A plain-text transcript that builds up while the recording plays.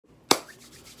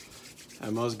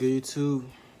At most good YouTube.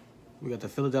 We got the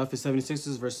Philadelphia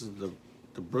 76ers versus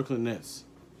the Brooklyn Nets.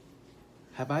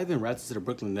 Have I even ratted to the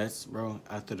Brooklyn Nets, bro,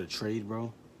 after the trade,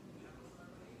 bro?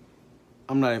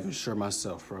 I'm not even sure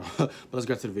myself, bro. But let's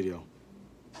get to the video.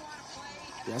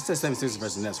 Yeah, I said 76ers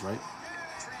versus Nets, right?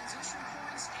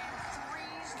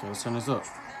 Okay, let's turn this up.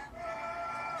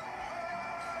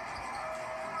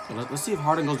 Okay, let's see if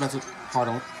Harden goes back to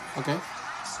Harden. Okay.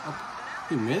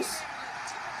 He missed?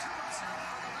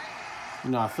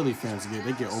 Nah, Philly fans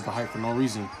get overhyped for no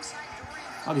reason.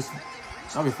 I'll be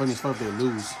funny as fuck if they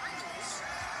lose.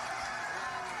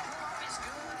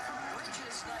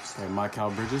 Okay,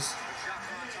 Mikal Bridges.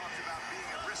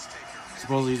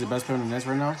 Supposedly he's the best player in the Nets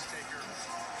right now.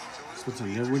 Switch to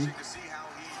Dinwiddie.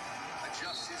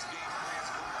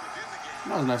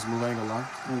 That was a nice move, I ain't gonna lie.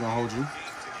 I ain't gonna hold you.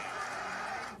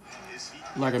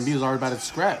 Like Embiid's already about to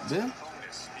scrap, man.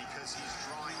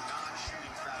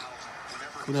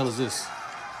 Who the hell is this?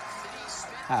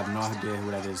 I have no idea who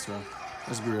that is, bro.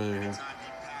 Let's be real here.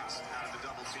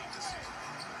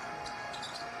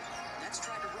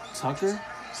 Tucker?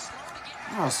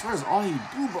 Oh, I swear it's all he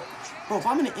do, bro. Bro, if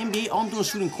I'm in the NBA, all I'm doing is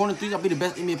shooting corner threes, I'll be the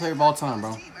best NBA player of all time,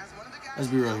 bro. Let's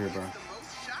be real here, bro.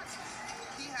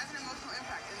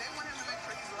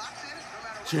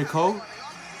 J. Cole?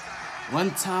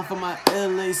 One time for my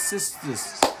LA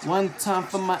sisters. One time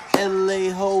for my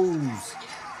LA hoes.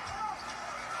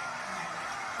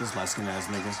 This light-skinned ass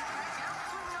nigga.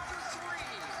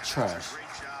 Trash.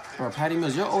 Bro, Patty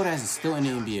Mills, your old ass is still in the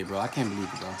NBA, bro. I can't believe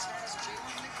it, bro.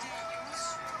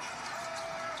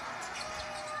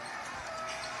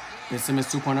 Ben Simmons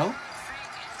 2.0.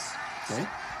 Okay.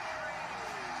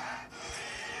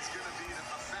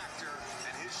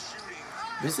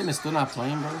 Ben Simmons still not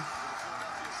playing, bro.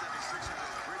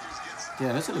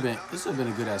 Yeah, this would have been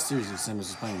a good ass series if Simmons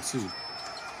was playing too.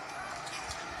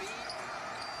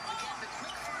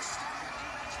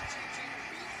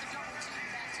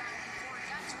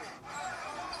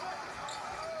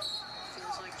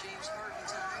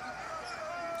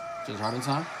 James Harden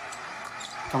time?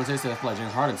 Commentator said that's like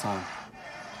James Harden time.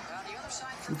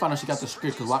 We found out she got the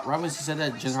script because right when she said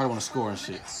that, James Harden want to score and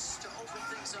shit.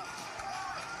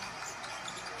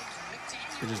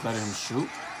 They just letting him shoot.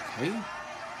 Hey,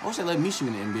 I wish they let me shoot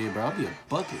in the NBA, bro. I'll be a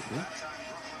bucket, man.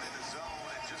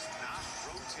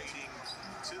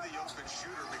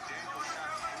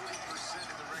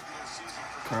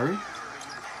 Curry.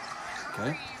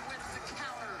 Okay.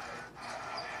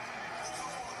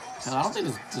 And I don't think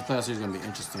this playoff series is gonna be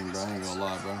interesting, bro. I ain't gonna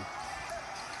lie, bro. I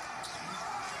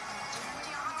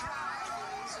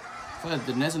feel like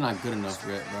the Nets are not good enough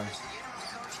yet, bro.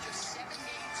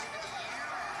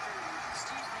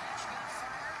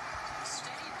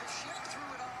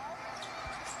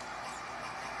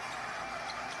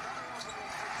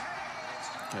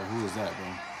 Okay, who is that, bro?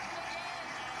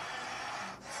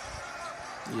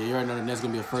 Yeah, you already know the Nets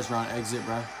gonna be a first round exit,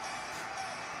 bro.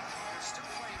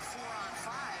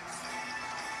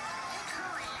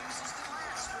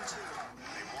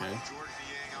 Okay.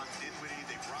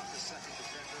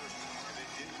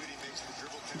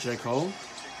 J. Cole?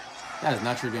 That is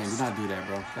not your game. Do not do that,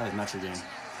 bro. That is not your game.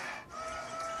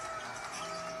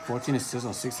 14 assists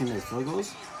on 16 made field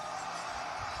goals?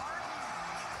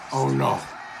 Oh, no.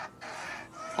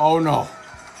 Oh, no.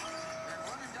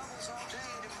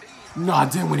 Nah,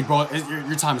 Dinwiddie, bro.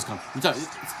 Your time has come.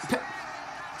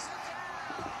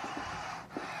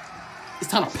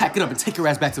 It's time to pack it up and take your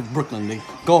ass back to Brooklyn, nigga.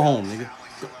 Go home, nigga.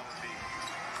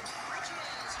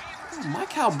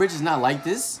 Mikal Bridges is not like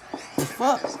this. The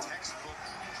fuck?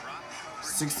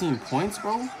 16 points,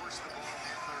 bro?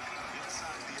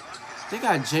 They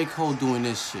got J. Cole doing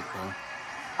this shit, bro.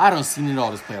 I done seen it all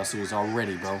this playoff series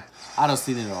already, bro. I done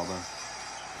seen it all, bro.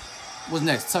 What's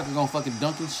next? Tucker gonna fucking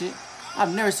dunk and shit?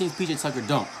 I've never seen PJ Tucker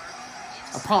dunk.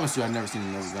 I promise you I've never seen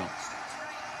him never dunk.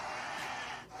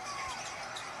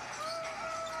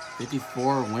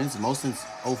 54 wins, most since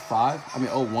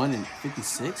 01 and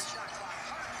 56.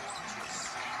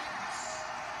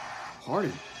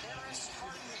 Harden.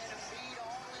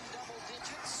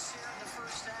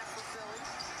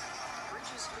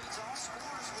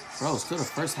 Bro, still the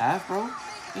first half, bro?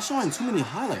 They're showing too many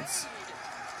highlights.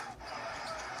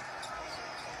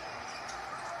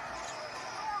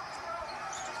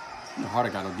 No,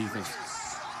 Harden got no defense.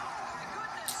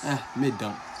 Mid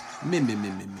dunk. Mid.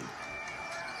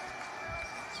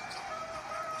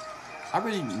 I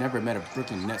really never met a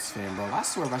Brooklyn Nets fan, bro. I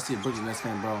swear if I see a Brooklyn Nets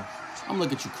fan, bro, I'm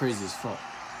looking at you crazy as fuck.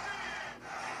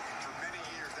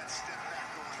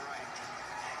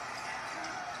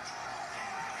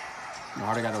 No,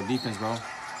 Harden got no defense, bro.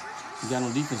 You got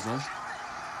no defense, bro.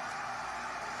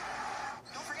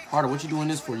 Harden, what you doing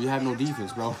this for? You have no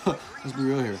defense, bro. Let's be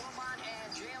real here.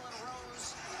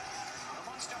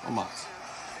 Come on.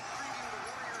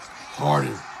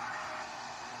 Harden.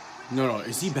 No.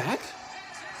 Is he back?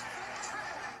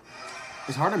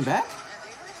 Is Harden back?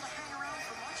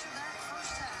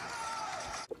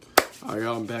 All right,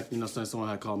 y'all, I'm back. You know what I'm saying? Someone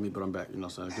had called me, but I'm back. You know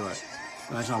what I'm saying? Go ahead.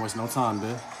 I'm not trying to waste no time,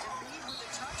 man.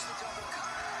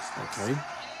 Okay.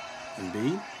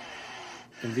 Embiid.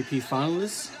 MVP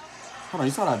finalist. Hold on,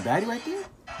 you saw that baddie right there?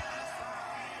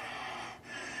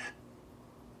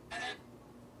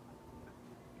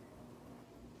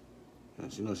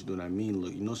 You know she doing that mean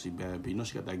look. You know she bad, but you know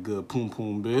she got that good poom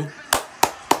poom, bitch.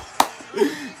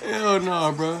 Hell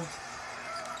no, bro.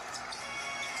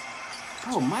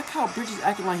 Bro, Mikal Bridges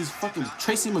acting like he's fucking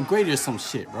Tracy McGrady or some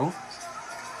shit, bro.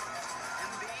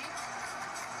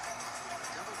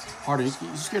 Harden, you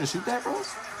scared to shoot that, bro?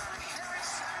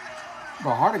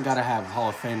 Bro, Harden gotta have Hall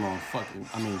of Fame on fucking,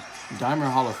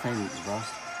 Diamond Hall of Fame, bro.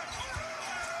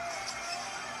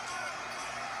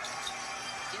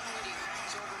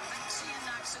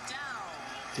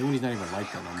 Dinwiddie's not even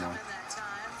like that no more.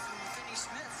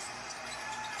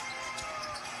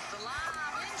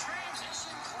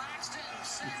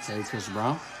 Okay, Chris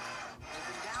Brown.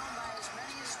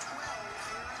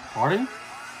 Harden?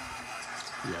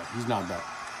 Yeah, he's not bad.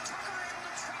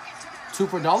 2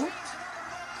 for $1?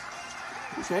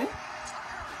 Okay.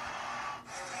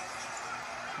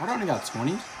 Harden only got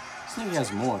 20. I think he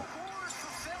has more.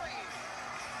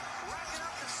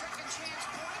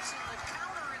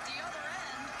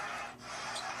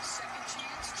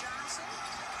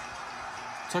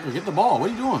 Tucker, get the ball. What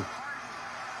are you doing?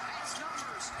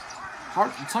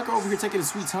 Tucker over here taking his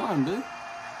sweet time, dude.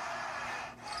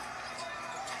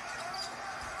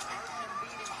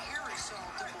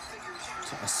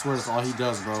 I swear that's all he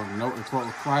does, bro. No, it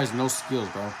requires no skills,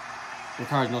 bro. It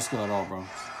requires no skill at all, bro.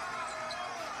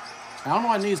 I don't know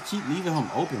why niggas keep leaving him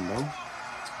open, bro.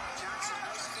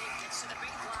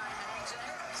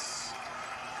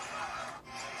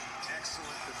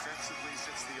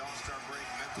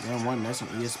 Damn, one Nets on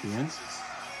ESPN.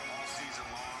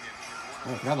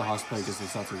 Oh, I forgot the Hawks play against the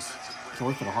Celtics. Can't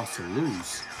wait for the Hawks to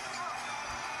lose.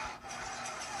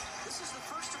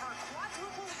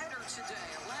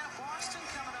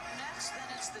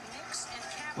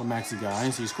 What Maxey got? I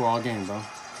didn't see you score all game, bro.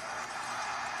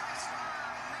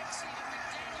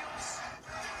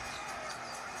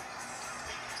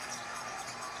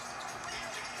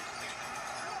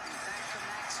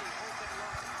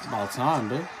 About time,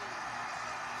 dude.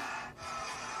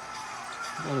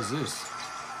 What is this?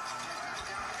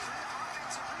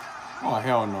 Oh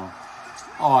hell no!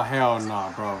 Oh hell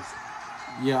no, bro.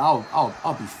 Yeah,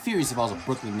 I'll be furious if I was a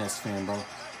Brooklyn Nets fan, bro.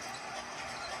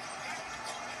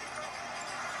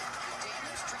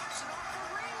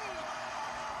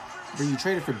 Bro, you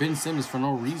traded for Ben Simmons for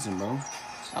no reason, bro.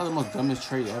 That was the most dumbest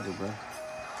trade ever, bro.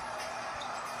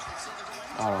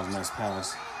 Oh, that was a nice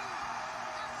pass.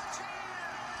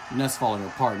 Nets falling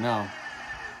apart now.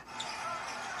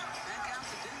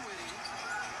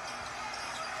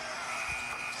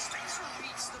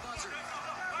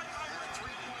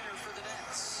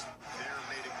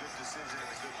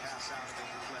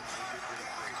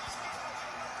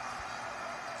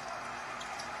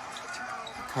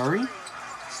 Curry?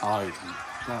 Oh,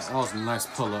 that was a nice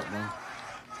pull-up, man.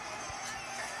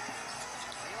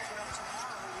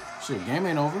 Shit, game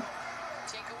ain't over.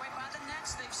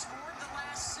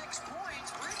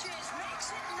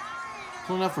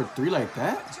 Pulling up for 3 like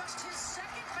that?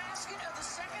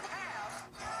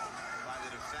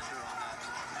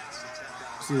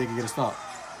 See if they can get a stop.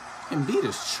 Embiid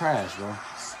is trash, bro.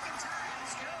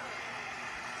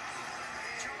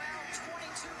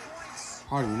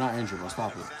 Harden, you're not injured, bro.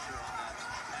 Stop it.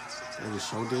 They just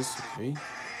showed this. Okay. I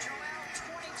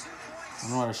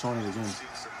don't know why they're showing it again.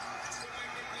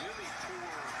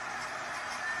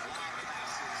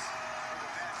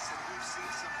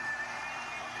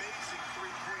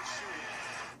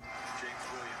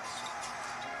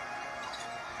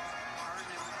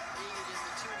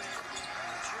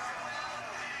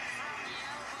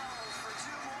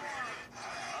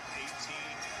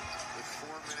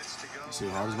 Let's see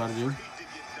what Harden's about to do.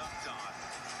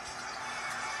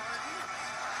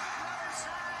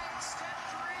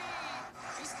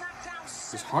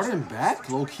 Is Harden back,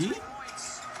 low key?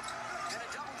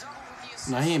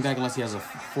 No, he ain't back unless he has a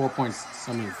 4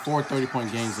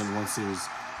 30-point games in one series.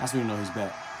 That's when you know he's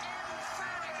back.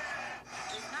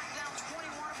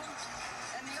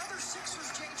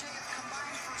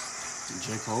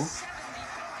 J. Cole.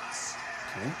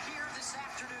 Okay.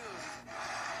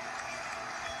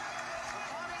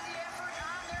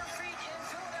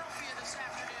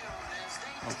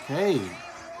 Okay.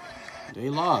 They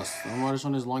lost. I'm already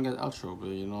showing this long ass outro, but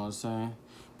you know what I'm saying?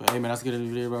 But hey, man, that's good in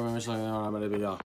the video, bro. Man, make sure you know about it, y'all.